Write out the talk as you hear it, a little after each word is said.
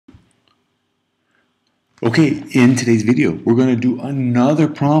Okay, in today's video, we're going to do another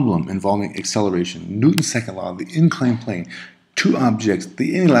problem involving acceleration, Newton's second law, the inclined plane, two objects,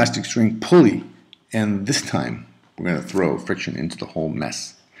 the inelastic string pulley, and this time we're going to throw friction into the whole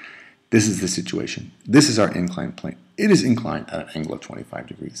mess. This is the situation. This is our inclined plane. It is inclined at an angle of 25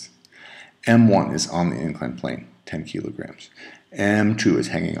 degrees. M1 is on the inclined plane, 10 kilograms. M2 is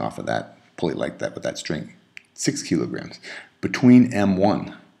hanging off of that pulley like that with that string, 6 kilograms. Between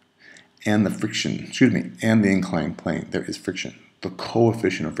M1 and the friction, and the inclined plane, there is friction. The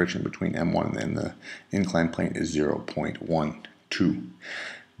coefficient of friction between M1 and the inclined plane is 0.12.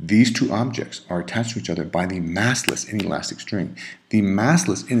 These two objects are attached to each other by the massless inelastic string. The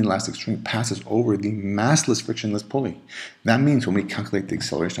massless inelastic string passes over the massless frictionless pulley. That means when we calculate the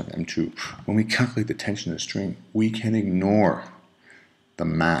acceleration of M2, when we calculate the tension of the string, we can ignore the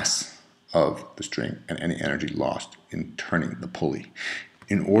mass of the string and any energy lost in turning the pulley.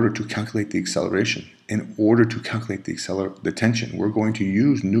 In order to calculate the acceleration, in order to calculate the tension, we're going to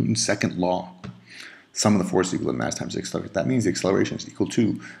use Newton's second law. Sum of the force equal to mass times the acceleration. That means the acceleration is equal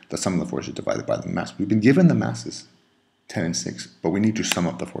to the sum of the forces divided by the mass. We've been given the masses, 10 and 6, but we need to sum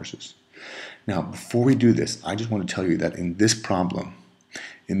up the forces. Now, before we do this, I just want to tell you that in this problem,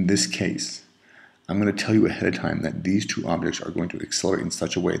 in this case, I'm going to tell you ahead of time that these two objects are going to accelerate in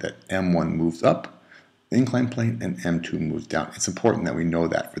such a way that M1 moves up the inclined plane and M2 moves down. It's important that we know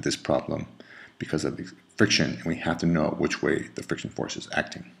that for this problem because of the friction, and we have to know which way the friction force is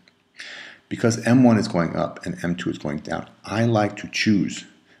acting. Because M1 is going up and M2 is going down, I like to choose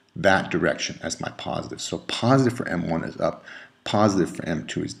that direction as my positive. So positive for M1 is up, positive for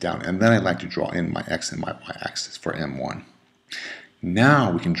M2 is down, and then I like to draw in my X and my Y axis for M1.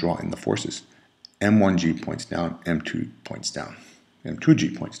 Now we can draw in the forces. M1G points down, M2 points down,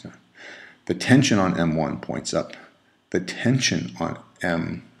 M2G points down. The tension on M1 points up. The tension on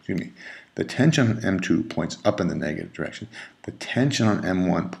M2 points up in the negative direction. The tension on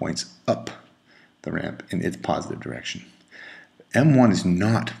M1 points up the ramp in its positive direction. M1 is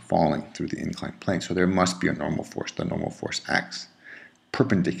not falling through the inclined plane, so there must be a normal force. The normal force acts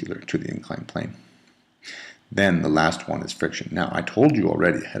perpendicular to the inclined plane. Then the last one is friction. Now, I told you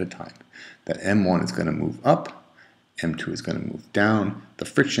already ahead of time that M1 is going to move up, M2 is going to move down. The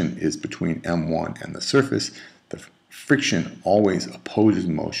friction is between M1 and the surface. The friction always opposes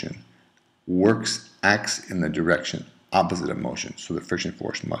motion, acts in the direction opposite of motion. So the friction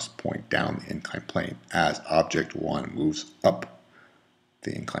force must point down the inclined plane as object 1 moves up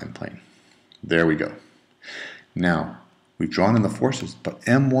the inclined plane. There we go. Now, we've drawn in the forces, but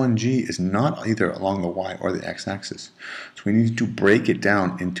M1G is not either along the Y or the X axis. So we need to break it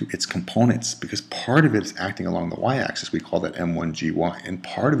down into its components because part of it is acting along the Y axis. We call that M1GY, and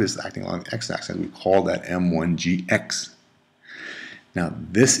part of it is acting along the X axis. We call that M1GX. Now,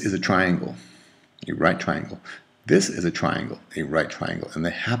 this is a triangle, a right triangle. This is a triangle, a right triangle. And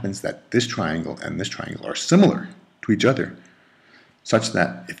it happens that this triangle and this triangle are similar to each other, such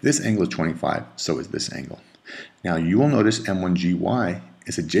that if this angle is 25, so is this angle. Now you will notice M1GY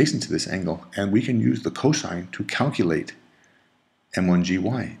is adjacent to this angle, and we can use the cosine to calculate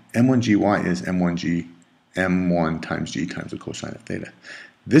M1GY. M1GY is M1 times G times the cosine of theta.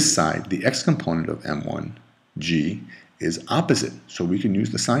 This side, the x component of M1G, is opposite, so we can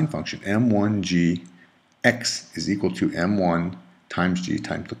use the sine function. M1GX is equal to M1 times G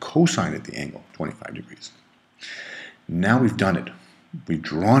times the cosine of the angle, 25 degrees. Now we've done it. We've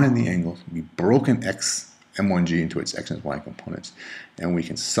drawn in the angles, we've broken M1G into its X and Y components, and we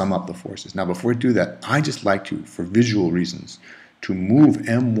can sum up the forces. Now before we do that, I just like to, for visual reasons, to move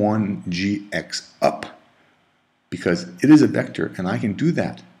M1GX up because it is a vector, and I can do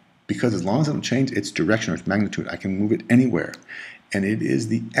that because as long as I don't change its direction or its magnitude, I can move it anywhere. And it is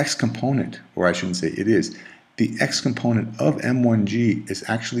the X component, or I shouldn't say it is, the X component of M1G is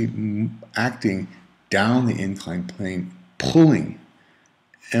actually acting down the inclined plane, pulling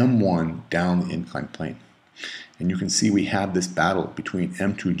M1 down the inclined plane. And you can see we have this battle between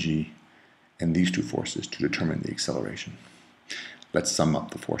M2G and these two forces to determine the acceleration. Let's sum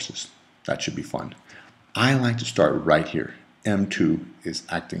up the forces. That should be fun. I like to start right here. M2G is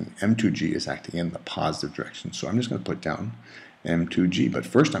acting in the positive direction. So I'm just going to put down M2G. But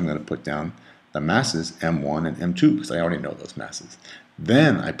first I'm going to put down the masses M1 and M2 because I already know those masses.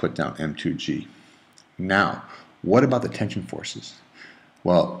 Then I put down M2G. Now, what about the tension forces?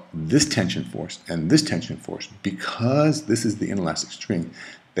 Well, this tension force and this tension force, because this is the inelastic string,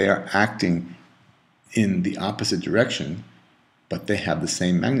 they are acting in the opposite direction, but they have the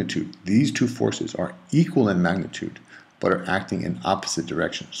same magnitude. These two forces are equal in magnitude, but are acting in opposite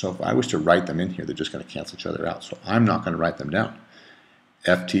directions. So if I was to write them in here, they're just going to cancel each other out. So I'm not going to write them down.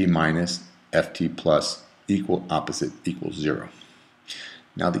 Ft minus Ft plus equal opposite equals 0.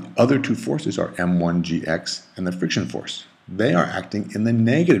 Now the other two forces are m1gx and the friction force. They are acting in the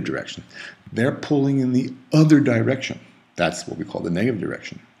negative direction. They're pulling in the other direction. That's what we call the negative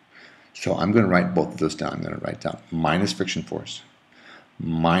direction. So I'm going to write both of those down. I'm going to write down minus friction force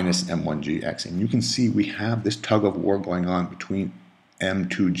minus m1gx. And you can see we have this tug of war going on between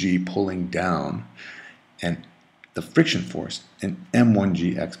m2g pulling down and the friction force and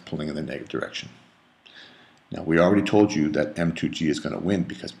m1gx pulling in the negative direction. Now we already told you that m2g is going to win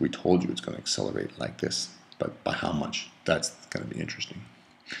because we told you it's going to accelerate like this. But by how much? That's going to be interesting.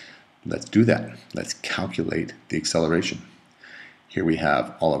 Let's do that. Let's calculate the acceleration. Here we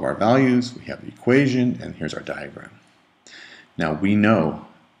have all of our values, we have the equation, and here's our diagram. Now we know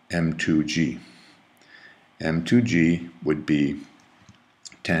m2g. m2g would be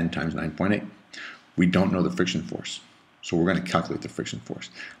 10 times 9.8. We don't know the friction force, so we're going to calculate the friction force.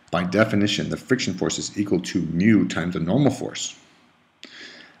 By definition, the friction force is equal to mu times the normal force.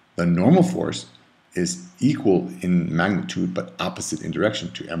 The normal force is equal in magnitude but opposite in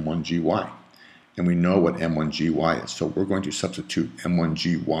direction to m1gy. And we know what m1gy is, so we're going to substitute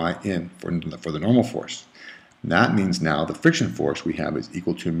m1gy in for the normal force. That means now the friction force we have is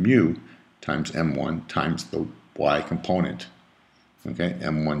equal to mu times m1 times the y component, okay,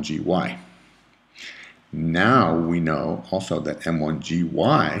 m1gy. Now we know also that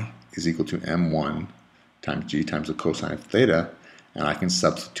m1gy is equal to m1 times g times the cosine of theta, and I can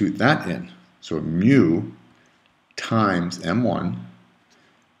substitute that in. So mu times m1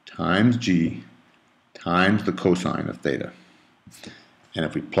 times g times the cosine of theta. And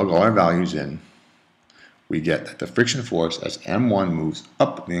if we plug all our values in, we get that the friction force as m1 moves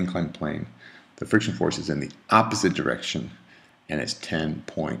up the inclined plane, the friction force is in the opposite direction, and it's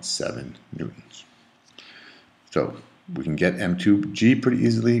 10.7 newtons. So we can get m2g pretty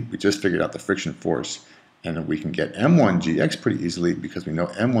easily. We just figured out the friction force. And then we can get m1gx pretty easily because we know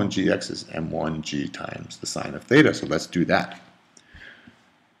m1gx is m1g times the sine of theta. So let's do that.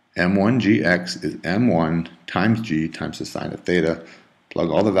 m1gx is m1 times g times the sine of theta. Plug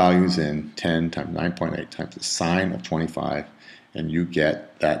all the values in, 10 times 9.8 times the sine of 25, and you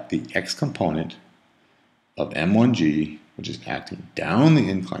get that the x component of m1g, which is acting down the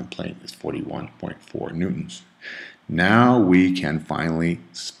inclined plane, is 41.4 newtons. Now we can finally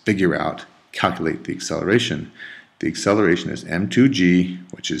figure out, calculate the acceleration. The acceleration is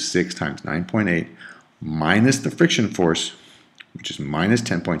m2g, which is 6 times 9.8, minus the friction force, which is minus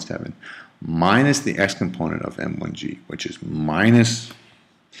 10.7, minus the x component of m1g, which is minus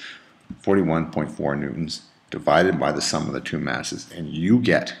 41.4 newtons, divided by the sum of the two masses, and you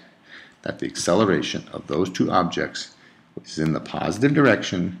get that the acceleration of those two objects is in the positive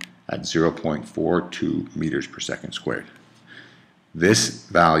direction at 0.42 meters per second squared. This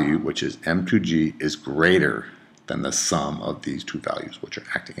value, which is m2g, is greater than the sum of these two values, which are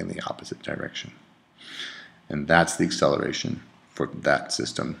acting in the opposite direction. And that's the acceleration for that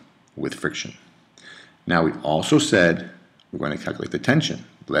system with friction. Now we also said we're going to calculate the tension.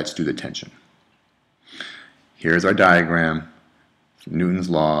 Let's do the tension. Here's our diagram, Newton's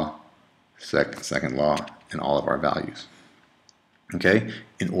law, second law, and all of our values. Okay,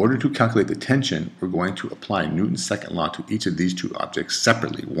 in order to calculate the tension, we're going to apply Newton's second law to each of these two objects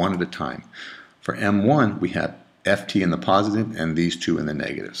separately, one at a time. For m1, we have Ft in the positive and these two in the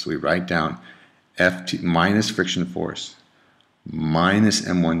negative. So we write down Ft minus friction force minus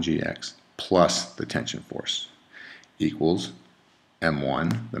m1gx plus the tension force equals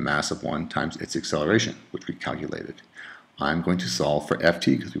m1, the mass of 1, times its acceleration, which we calculated. I'm going to solve for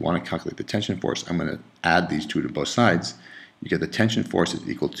Ft because we want to calculate the tension force. I'm going to add these two to both sides. You get the tension force is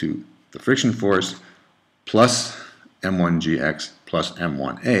equal to the friction force plus m1gx plus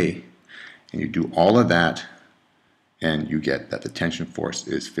m1a, and you do all of that, and you get that the tension force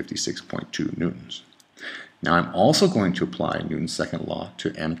is 56.2 newtons. Now I'm also going to apply Newton's second law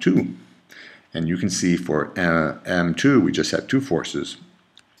to m2. And you can see for m2, we just had two forces.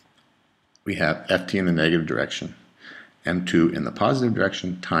 We have Ft in the negative direction, m2 in the positive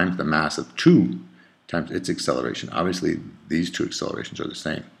direction, times the mass of 2 times its acceleration. Obviously, these two accelerations are the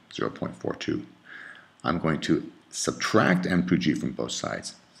same, 0.42. I'm going to subtract m2g from both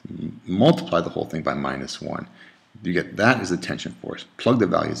sides, multiply the whole thing by minus 1. You get that is the tension force. Plug the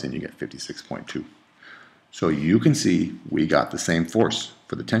values in, you get 56.2. So you can see we got the same force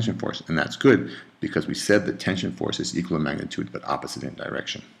for the tension force, and that's good because we said the tension force is equal in magnitude but opposite in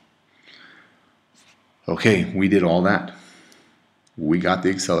direction. Okay, we did all that. We got the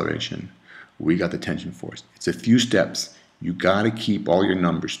acceleration. We got the tension force. It's a few steps. You got to keep all your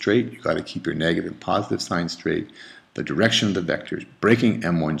numbers straight. You got to keep your negative and positive signs straight. The direction of the vectors, breaking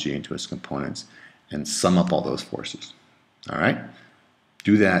m1g into its components, and sum up all those forces. All right?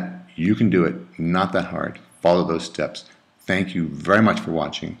 Do that. You can do it. Not that hard. Follow those steps. Thank you very much for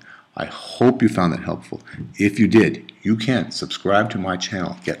watching. I hope you found that helpful. If you did, you can subscribe to my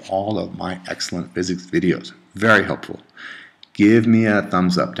channel. Get all of my excellent physics videos. Very helpful. Give me a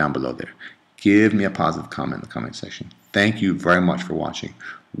thumbs up down below there. Give me a positive comment in the comment section. Thank you very much for watching.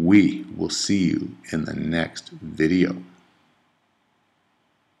 We will see you in the next video.